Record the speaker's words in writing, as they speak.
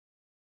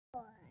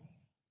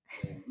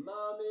Say,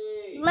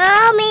 Mommy!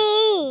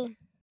 Mommy!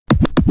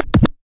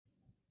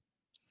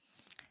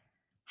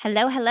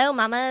 Hello, hello,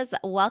 mamas.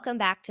 Welcome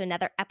back to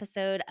another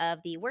episode of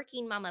the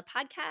Working Mama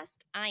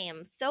podcast. I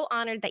am so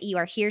honored that you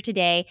are here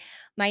today.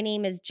 My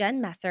name is Jen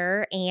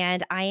Messer,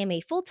 and I am a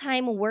full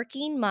time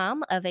working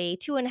mom of a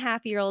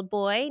 2.5-year-old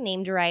boy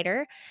named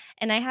Ryder,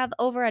 and I have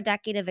over a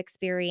decade of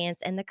experience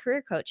in the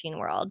career coaching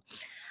world.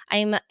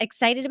 I'm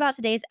excited about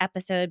today's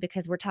episode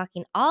because we're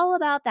talking all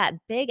about that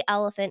big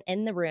elephant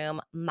in the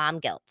room, mom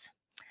guilt.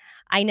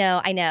 I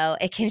know.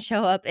 It can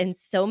show up in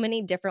so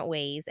many different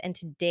ways. And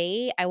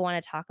today I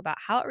want to talk about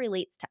how it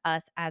relates to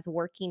us as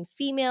working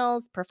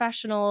females,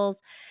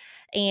 professionals,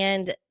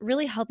 and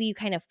really help you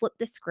kind of flip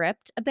the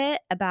script a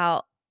bit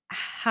about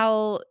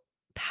how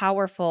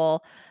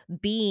powerful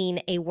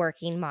being a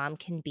working mom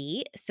can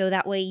be. So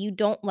that way you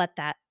don't let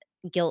that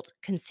guilt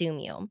consume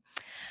you.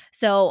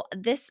 So,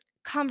 this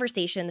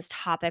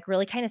topic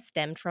really kind of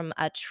stemmed from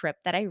a trip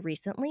that I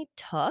recently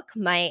took.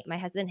 My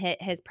husband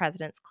hit his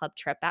President's Club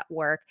trip at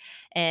work,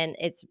 and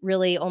it's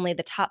really only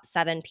the top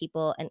 7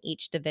 people in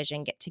each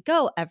division get to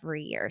go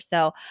every year.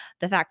 So,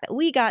 the fact that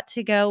we got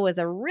to go was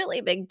a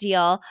really big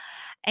deal,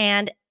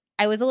 and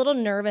I was a little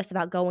nervous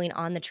about going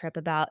on the trip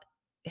about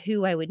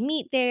who I would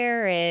meet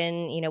there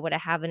and, would I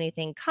have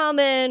anything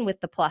common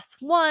with the plus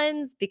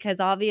ones? Because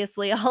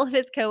obviously all of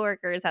his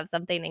coworkers have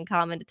something in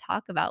common to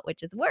talk about,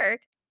 which is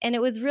work. And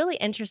it was really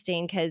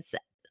interesting because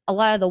a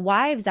lot of the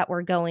wives that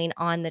were going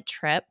on the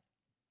trip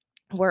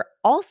were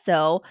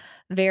also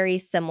very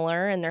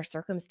similar in their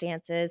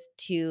circumstances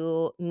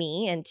to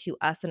me and to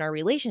us in our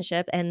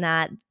relationship, and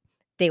that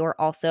they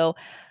were also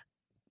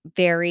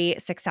very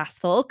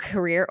successful,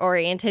 career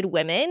oriented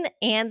women,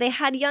 and they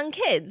had young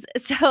kids.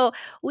 So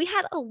we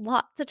had a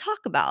lot to talk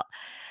about.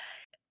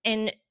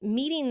 And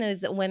meeting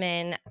those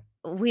women,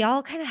 we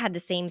all kind of had the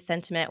same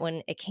sentiment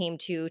when it came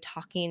to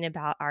talking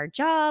about our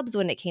jobs,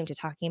 when it came to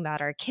talking about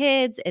our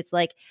kids. It's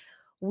like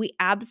we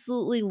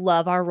absolutely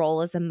love our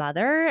role as a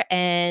mother.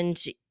 And,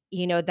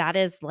 that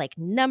is like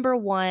number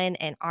one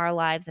in our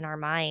lives and our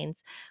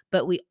minds.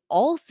 But we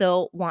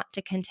also want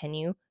to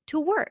continue to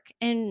work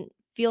and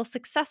feel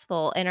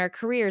successful in our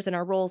careers and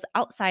our roles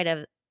outside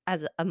of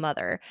as a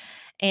mother,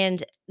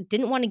 and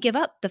didn't want to give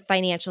up the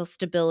financial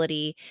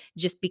stability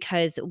just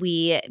because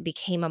we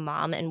became a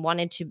mom and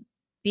wanted to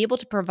be able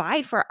to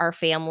provide for our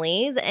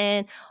families.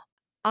 And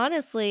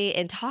honestly,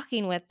 in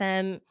talking with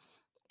them,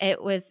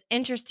 it was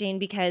interesting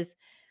because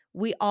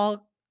we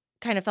all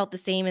kind of felt the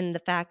same in the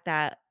fact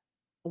that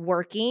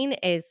working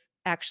is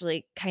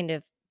actually kind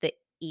of the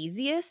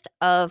easiest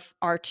of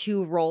our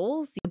two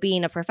roles,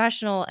 being a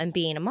professional and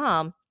being a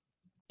mom.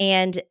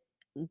 And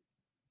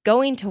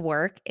going to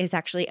work is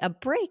actually a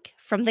break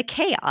from the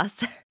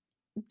chaos.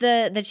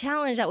 The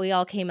challenge that we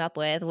all came up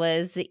with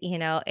was,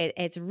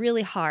 it's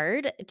really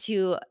hard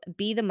to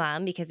be the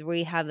mom because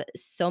we have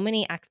so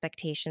many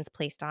expectations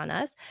placed on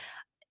us.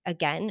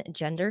 Again,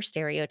 gender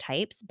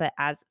stereotypes, but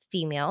as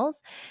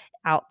females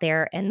out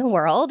there in the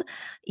world,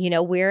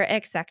 we're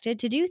expected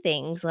to do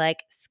things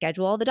like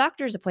schedule all the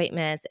doctor's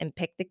appointments and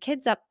pick the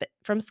kids up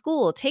from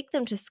school, take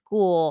them to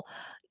school,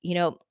 you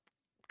know,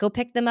 go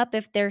pick them up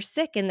if they're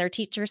sick and their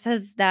teacher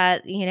says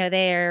that,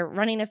 they're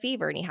running a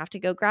fever and you have to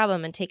go grab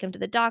them and take them to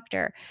the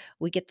doctor.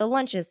 We get the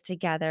lunches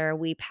together.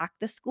 We pack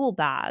the school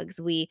bags.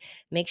 We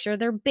make sure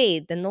they're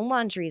bathed and the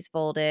laundry's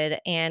folded,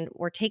 and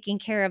we're taking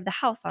care of the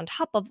house on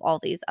top of all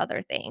these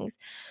other things.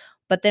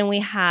 But then we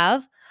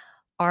have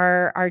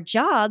our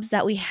jobs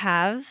that we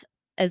have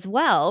as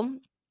well,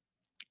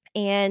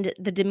 and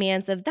the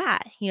demands of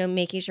that,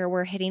 making sure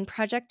we're hitting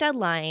project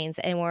deadlines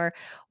and we're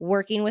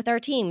working with our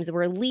teams,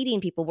 we're leading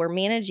people, we're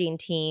managing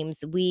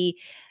teams, we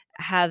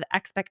have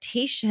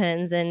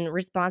expectations and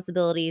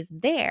responsibilities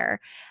there.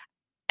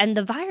 And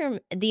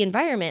the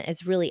environment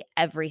is really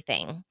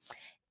everything.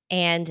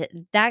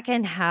 And that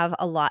can have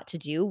a lot to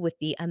do with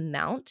the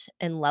amount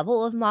and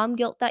level of mom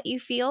guilt that you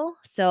feel.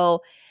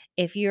 So,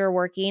 if you're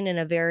working in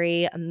a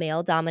very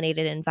male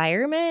dominated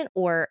environment,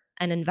 or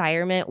an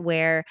environment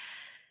where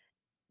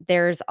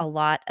there's a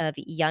lot of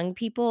young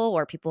people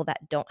or people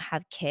that don't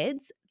have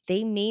kids,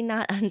 they may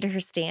not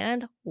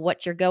understand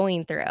what you're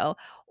going through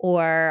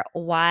or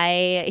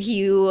why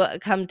you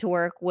come to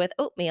work with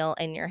oatmeal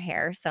in your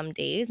hair some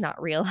days, not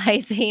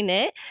realizing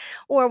it,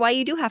 or why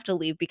you do have to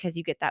leave because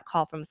you get that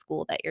call from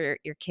school that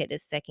your kid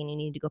is sick and you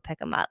need to go pick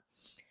them up.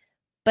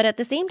 But at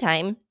the same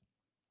time,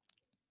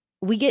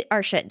 we get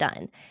our shit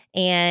done,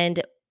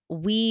 and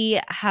we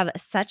have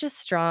such a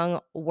strong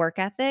work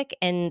ethic.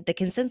 And the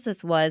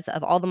consensus was,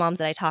 of all the moms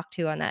that I talked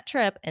to on that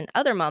trip and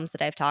other moms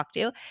that I've talked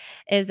to,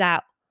 is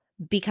that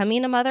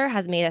becoming a mother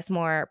has made us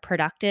more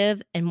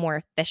productive and more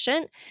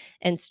efficient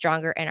and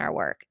stronger in our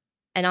work.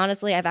 And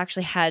honestly, I've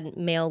actually had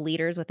male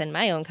leaders within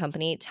my own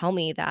company tell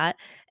me that,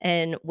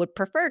 and would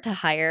prefer to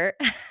hire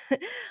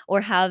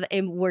or have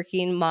a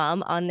working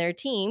mom on their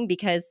team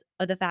because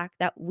of the fact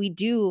that we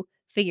do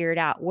figure it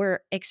out. We're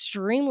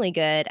extremely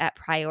good at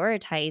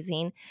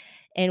prioritizing,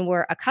 and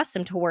we're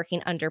accustomed to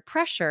working under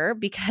pressure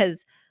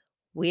because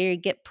we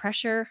get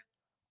pressure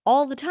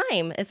all the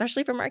time,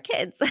 especially from our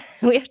kids.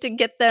 We have to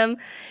get them,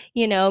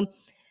 you know,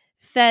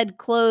 fed,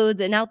 clothed,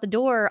 and out the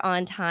door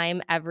on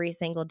time every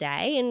single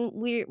day, and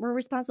we're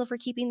responsible for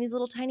keeping these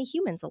little tiny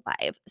humans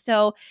alive.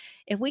 So,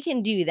 if we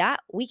can do that,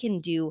 we can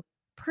do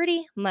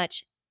pretty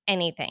much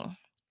anything.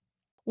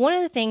 One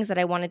of the things that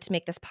I wanted to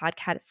make this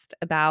podcast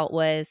about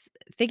was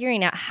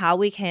figuring out how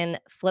we can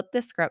flip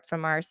the script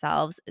from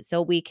ourselves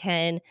so we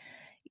can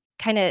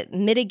kinda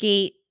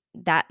mitigate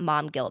that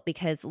mom guilt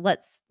because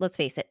let's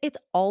face it, it's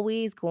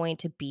always going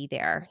to be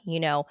there, you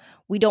know?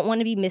 We don't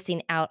wanna be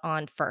missing out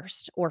on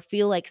first or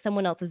feel like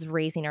someone else is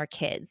raising our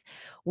kids.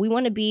 We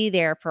wanna be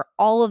there for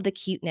all of the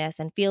cuteness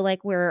and feel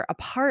like we're a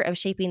part of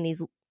shaping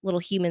these little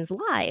humans'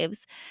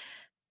 lives,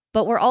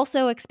 but we're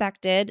also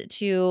expected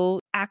to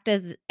act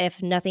as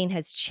if nothing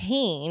has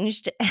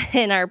changed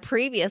in our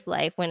previous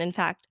life when in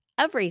fact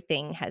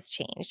everything has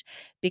changed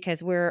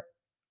because we're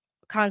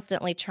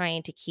constantly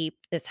trying to keep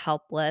this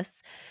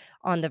helpless,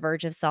 on the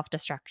verge of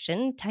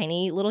self-destruction,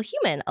 tiny little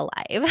human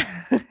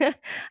alive.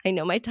 I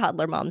know my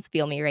toddler moms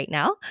feel me right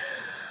now.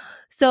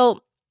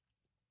 So,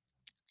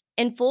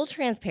 in full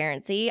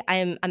transparency,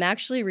 I'm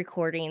actually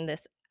recording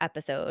this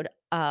episode,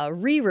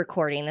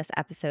 re-recording this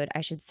episode,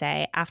 I should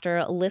say,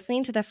 after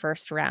listening to the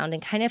first round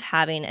and kind of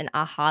having an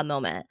aha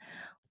moment.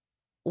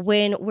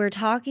 When we're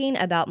talking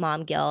about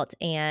mom guilt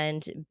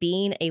and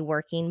being a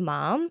working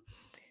mom,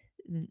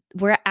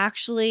 we're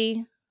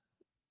actually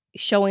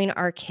showing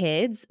our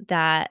kids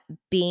that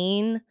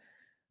being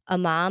a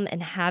mom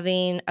and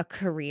having a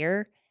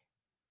career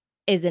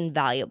is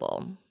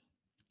invaluable.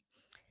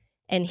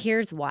 And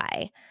here's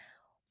why.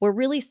 We're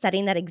really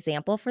setting that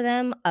example for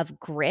them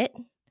of grit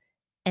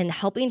and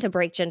helping to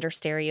break gender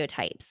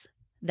stereotypes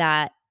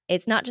that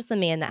it's not just the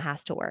man that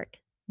has to work.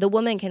 The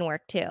woman can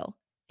work too.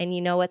 And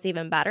you know what's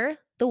even better?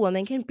 The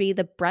woman can be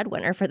the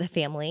breadwinner for the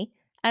family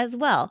as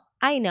well.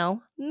 I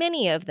know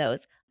many of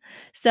those.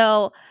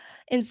 So,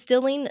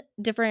 instilling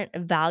different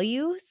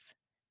values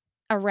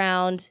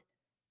around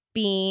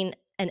being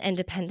an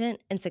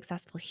independent and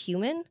successful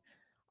human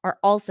are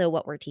also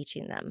what we're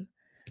teaching them.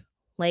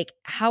 Like,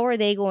 how are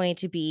they going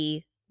to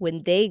be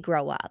when they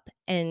grow up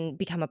and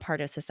become a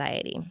part of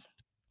society?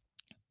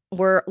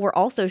 We're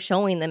also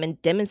showing them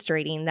and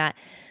demonstrating that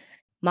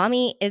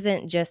mommy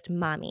isn't just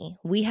mommy.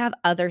 We have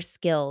other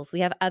skills, we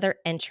have other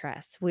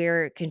interests.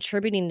 We're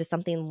contributing to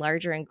something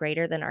larger and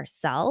greater than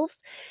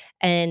ourselves.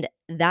 And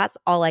that's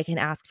all I can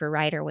ask for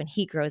Ryder when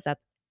he grows up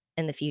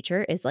in the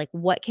future is like,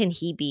 what can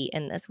he be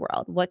in this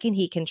world? What can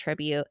he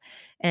contribute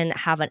and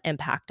have an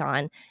impact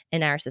on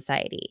in our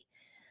society?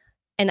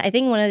 And I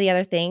think one of the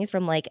other things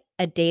from, like,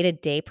 a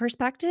day-to-day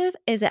perspective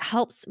is it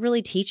helps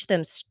really teach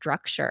them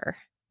structure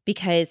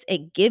because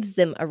it gives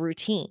them a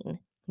routine.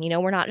 You know,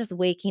 we're not just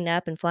waking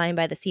up and flying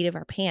by the seat of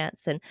our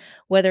pants, and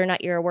whether or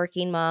not you're a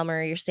working mom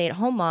or you're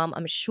stay-at-home mom,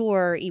 I'm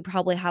sure you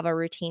probably have a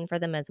routine for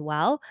them as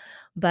well,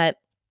 but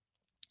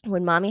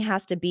when mommy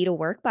has to be to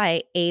work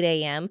by 8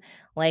 a.m.,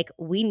 like,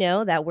 we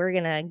know that we're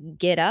gonna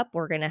get up,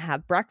 we're gonna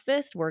have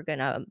breakfast, we're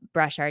gonna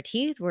brush our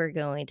teeth, we're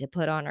going to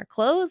put on our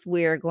clothes,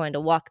 we're going to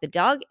walk the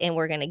dog, and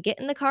we're gonna get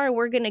in the car and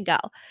we're gonna go.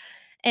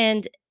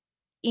 And,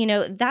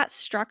 that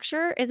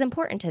structure is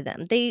important to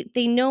them.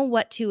 They know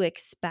what to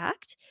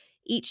expect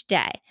each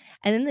day.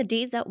 And then the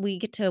days that we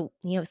get to,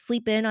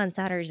 sleep in on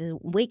Saturdays and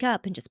wake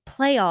up and just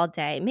play all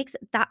day makes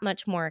it that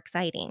much more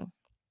exciting.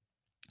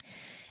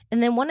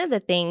 And then one of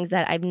the things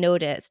that I've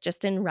noticed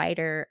just in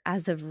Ryder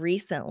as of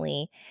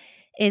recently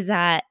is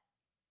that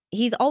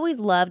he's always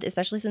loved,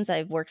 especially since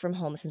I've worked from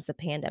home since the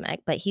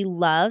pandemic, but he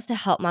loves to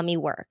help mommy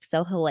work.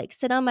 So he'll like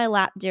sit on my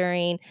lap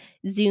during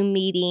Zoom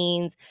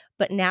meetings,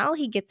 but now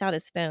he gets out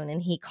his phone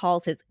and he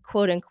calls his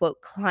quote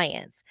unquote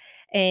clients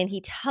and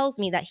he tells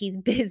me that he's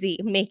busy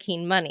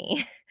making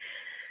money.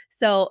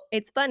 So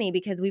it's funny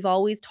because we've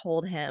always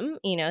told him,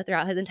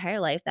 throughout his entire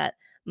life that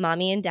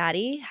mommy and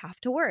daddy have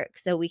to work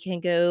so we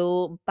can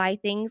go buy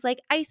things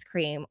like ice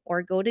cream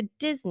or go to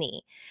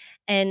Disney.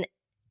 And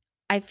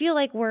I feel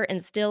like we're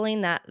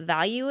instilling that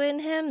value in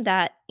him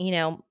that,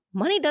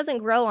 money doesn't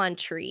grow on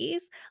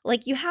trees.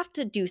 Like you have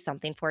to do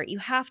something for it. You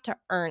have to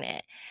earn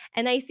it.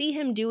 And I see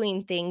him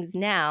doing things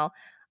now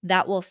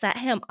that will set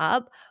him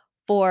up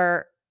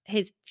for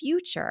his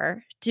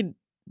future to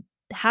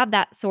have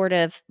that sort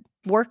of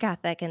work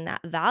ethic and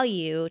that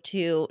value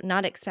to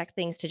not expect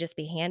things to just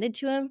be handed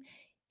to him.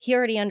 He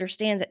already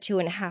understands at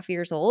 2.5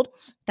 years old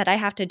that I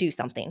have to do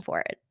something for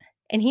it.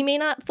 And he may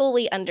not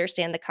fully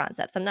understand the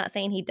concepts. I'm not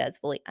saying he does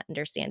fully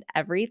understand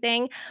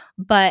everything,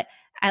 but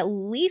at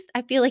least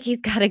I feel like he's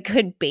got a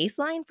good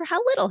baseline for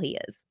how little he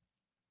is.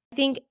 I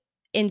think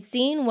in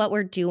seeing what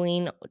we're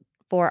doing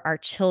for our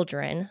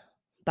children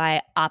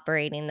by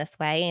operating this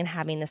way and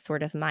having this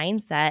sort of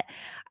mindset,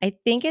 I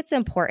think it's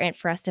important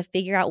for us to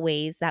figure out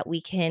ways that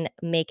we can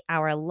make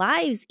our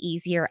lives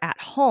easier at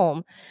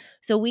home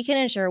so we can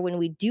ensure when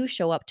we do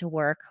show up to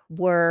work,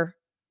 we're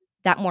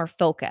that more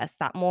focused,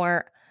 that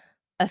more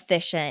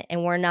efficient,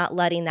 and we're not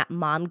letting that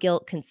mom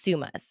guilt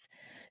consume us.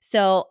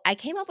 So I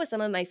came up with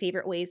some of my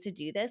favorite ways to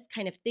do this,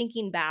 kind of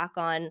thinking back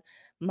on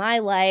my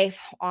life,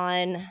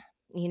 on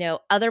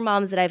other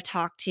moms that I've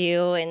talked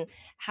to and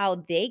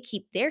how they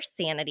keep their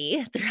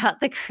sanity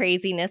throughout the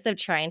craziness of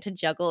trying to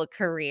juggle a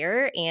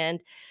career and,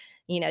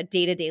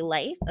 day-to-day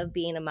life of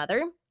being a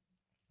mother.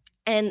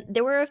 And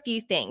there were a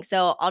few things.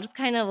 So I'll just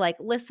kind of like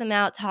list them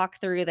out,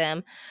 talk through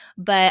them.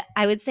 But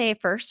I would say,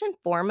 first and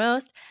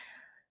foremost,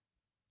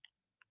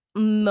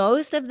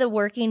 most of the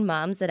working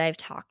moms that I've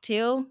talked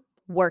to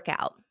work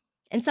out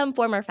in some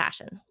form or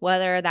fashion,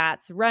 whether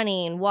that's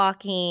running,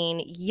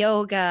 walking,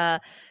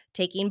 yoga,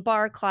 taking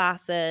bar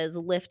classes,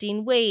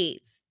 lifting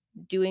weights,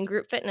 doing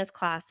group fitness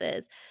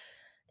classes.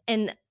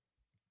 And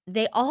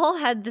they all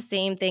had the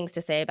same things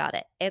to say about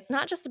it. It's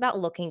not just about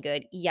looking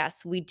good.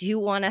 Yes, we do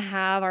want to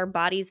have our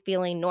bodies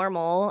feeling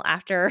normal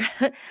after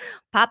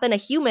popping a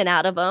human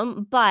out of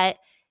them, but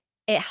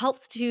it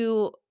helps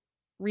to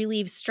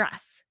relieve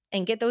stress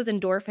and get those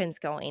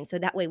endorphins going. So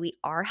that way we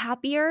are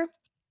happier.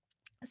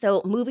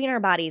 So moving our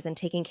bodies and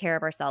taking care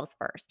of ourselves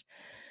first.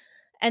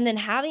 And then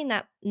having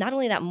that, not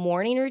only that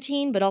morning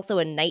routine, but also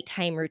a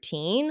nighttime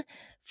routine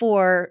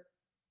for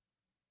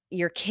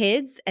your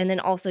kids and then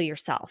also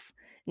yourself.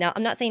 Now,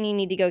 I'm not saying you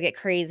need to go get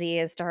crazy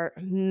and start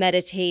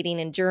meditating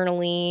and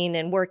journaling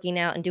and working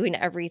out and doing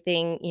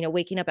everything,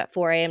 waking up at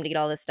 4 a.m. to get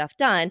all this stuff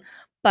done,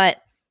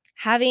 but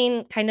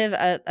having kind of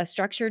a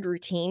structured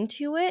routine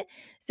to it.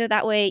 So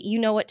that way you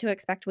know what to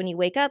expect when you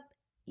wake up.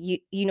 You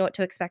know what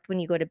to expect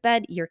when you go to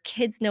bed. Your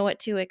kids know what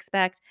to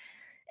expect.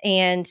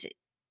 And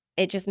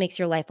it just makes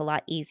your life a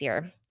lot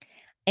easier.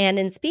 And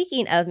in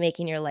speaking of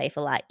making your life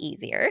a lot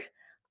easier,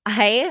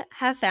 I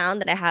have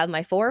found that I have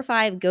my 4 or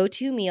 5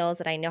 go-to meals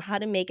that I know how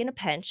to make in a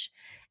pinch.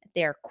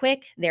 They're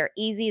quick, they're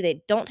easy,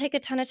 they don't take a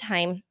ton of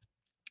time,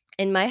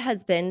 and my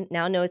husband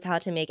now knows how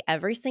to make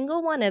every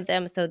single one of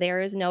them, so there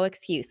is no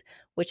excuse.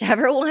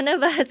 Whichever one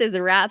of us is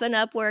wrapping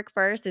up work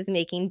first is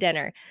making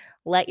dinner.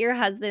 Let your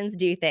husbands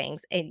do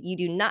things, and you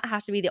do not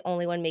have to be the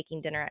only one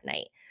making dinner at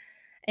night.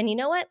 And you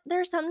know what?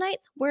 There are some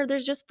nights where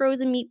there's just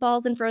frozen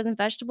meatballs and frozen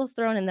vegetables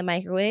thrown in the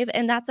microwave,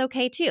 and that's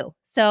okay too.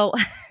 So,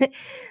 as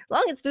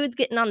long as food's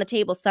getting on the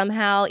table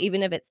somehow,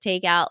 even if it's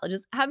takeout,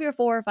 just have your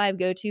 4 or 5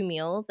 go to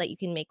meals that you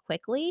can make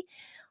quickly.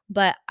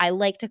 But I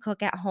like to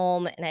cook at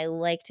home and I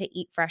like to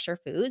eat fresher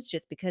foods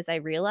just because I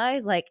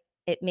realize like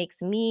it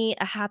makes me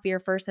a happier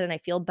person and I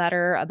feel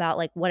better about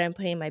like what I'm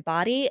putting in my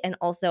body. And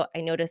also,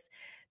 I notice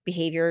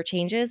behavior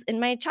changes in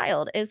my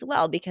child as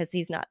well because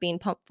he's not being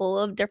pumped full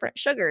of different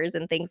sugars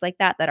and things like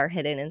that that are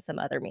hidden in some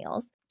other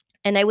meals.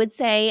 And I would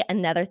say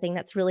another thing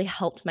that's really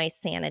helped my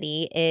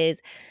sanity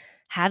is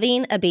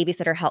having a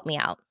babysitter help me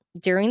out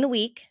during the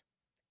week.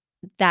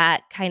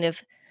 That kind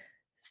of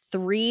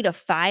 3 to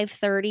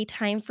 5:30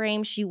 time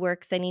frame. She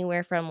works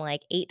anywhere from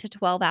like 8 to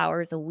 12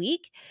 hours a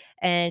week,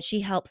 and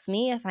she helps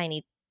me if I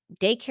need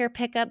daycare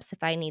pickups,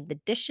 if I need the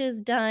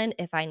dishes done,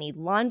 if I need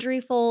laundry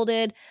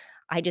folded.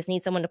 I just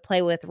need someone to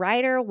play with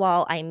Ryder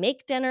while I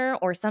make dinner,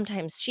 or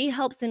sometimes she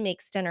helps and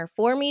makes dinner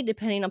for me,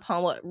 depending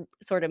upon what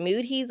sort of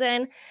mood he's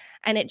in.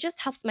 And it just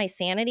helps my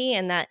sanity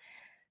and that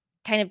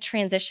kind of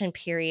transition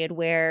period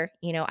where,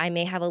 I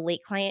may have a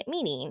late client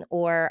meeting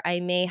or I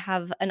may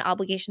have an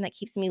obligation that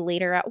keeps me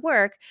later at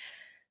work.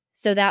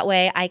 So that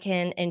way I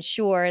can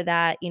ensure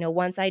that,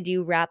 once I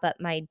do wrap up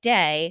my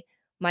day,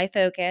 my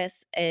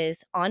focus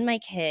is on my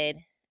kid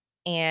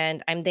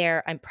and I'm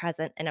there, I'm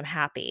present, and I'm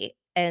happy.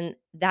 And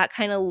that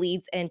kind of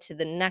leads into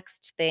the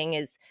next thing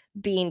is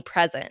being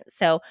present.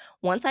 So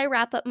once I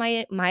wrap up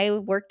my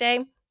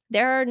workday,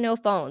 there are no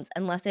phones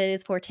unless it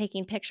is for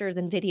taking pictures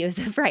and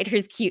videos of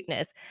Ryder's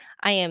cuteness.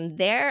 I am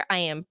there, I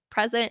am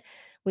present.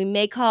 We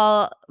may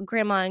call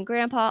grandma and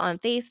grandpa on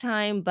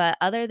FaceTime, but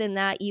other than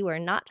that, you are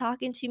not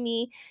talking to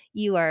me.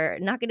 You are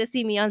not going to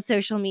see me on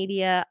social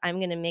media. I'm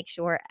going to make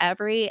sure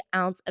every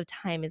ounce of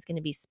time is going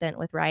to be spent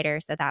with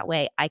Ryder so that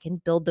way I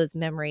can build those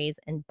memories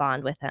and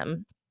bond with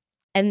him.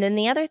 And then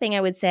the other thing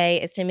I would say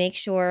is to make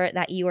sure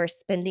that you are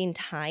spending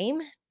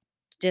time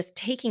just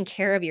taking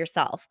care of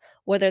yourself,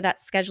 whether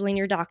that's scheduling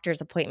your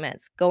doctor's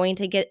appointments, going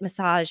to get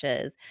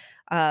massages,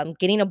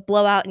 getting a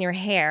blowout in your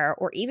hair,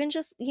 or even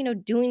just,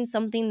 doing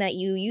something that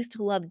you used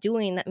to love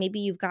doing that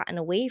maybe you've gotten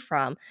away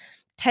from.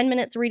 10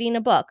 minutes reading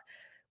a book,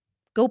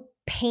 go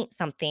paint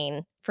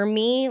something. For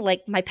me,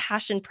 like my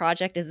passion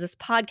project is this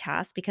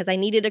podcast because I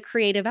needed a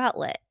creative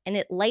outlet and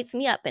it lights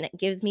me up and it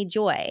gives me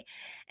joy.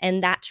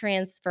 And that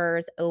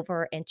transfers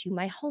over into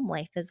my home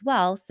life as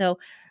well. So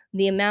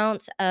the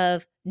amount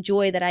of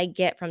joy that I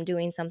get from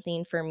doing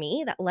something for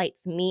me that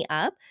lights me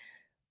up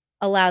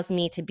allows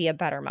me to be a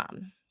better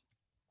mom.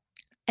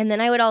 And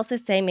then I would also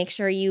say make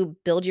sure you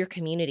build your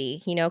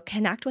community,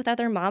 connect with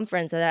other mom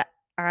friends that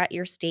are at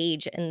your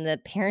stage in the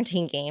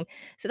parenting game.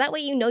 So that way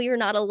you're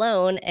not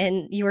alone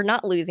and you're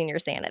not losing your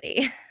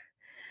sanity.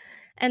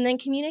 And then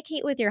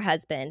communicate with your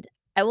husband.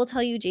 I will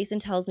tell you, Jason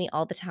tells me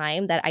all the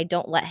time that I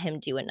don't let him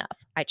do enough.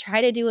 I try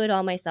to do it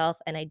all myself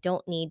and I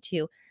don't need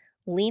to.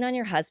 Lean on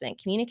your husband.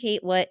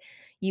 Communicate what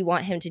you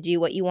want him to do,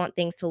 what you want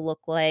things to look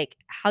like,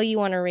 how you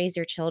want to raise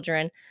your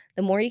children.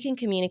 The more you can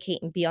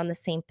communicate and be on the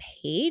same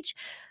page,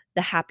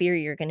 the happier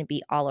you're going to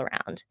be all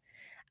around.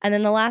 And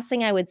then the last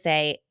thing I would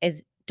say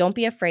is don't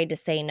be afraid to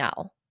say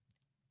no.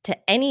 to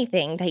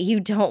anything that you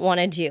don't want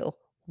to do.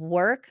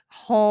 Work,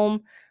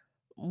 home,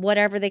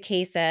 whatever the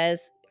case is,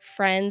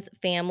 friends,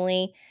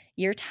 family,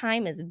 your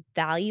time is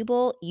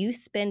valuable. You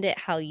spend it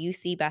how you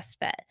see best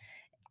fit.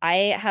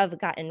 I have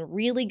gotten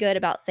really good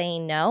about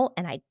saying no,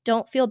 and I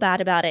don't feel bad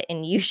about it,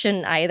 and you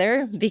shouldn't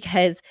either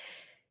because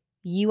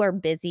you are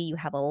busy, you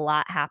have a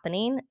lot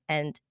happening,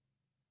 and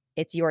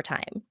it's your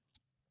time.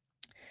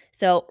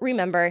 So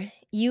remember,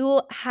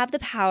 you have the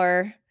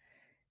power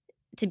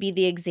to be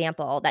the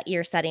example that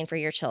you're setting for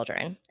your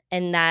children,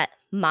 and that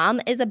mom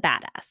is a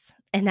badass,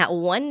 and that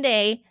one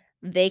day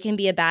they can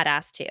be a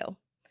badass too.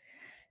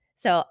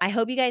 So I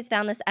hope you guys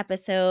found this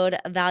episode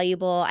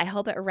valuable. I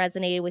hope it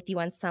resonated with you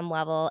on some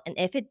level. And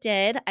if it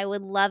did, I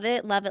would love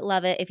it, love it,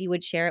 love it if you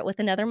would share it with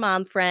another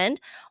mom friend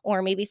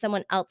or maybe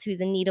someone else who's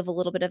in need of a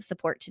little bit of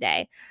support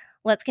today.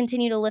 Let's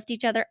continue to lift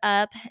each other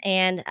up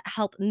and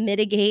help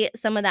mitigate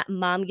some of that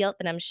mom guilt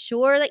that I'm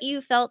sure that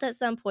you felt at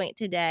some point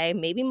today,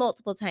 maybe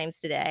multiple times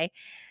today.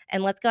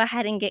 And let's go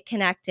ahead and get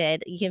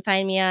connected. You can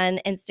find me on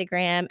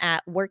Instagram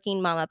at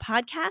Working Mama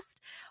Podcast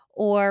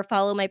or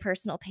follow my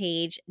personal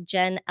page,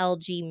 Jen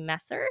LG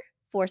Messer,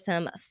 for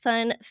some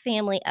fun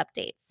family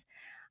updates.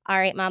 All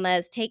right,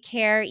 mamas, take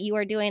care. You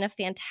are doing a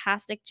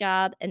fantastic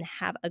job and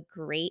have a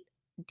great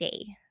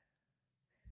day.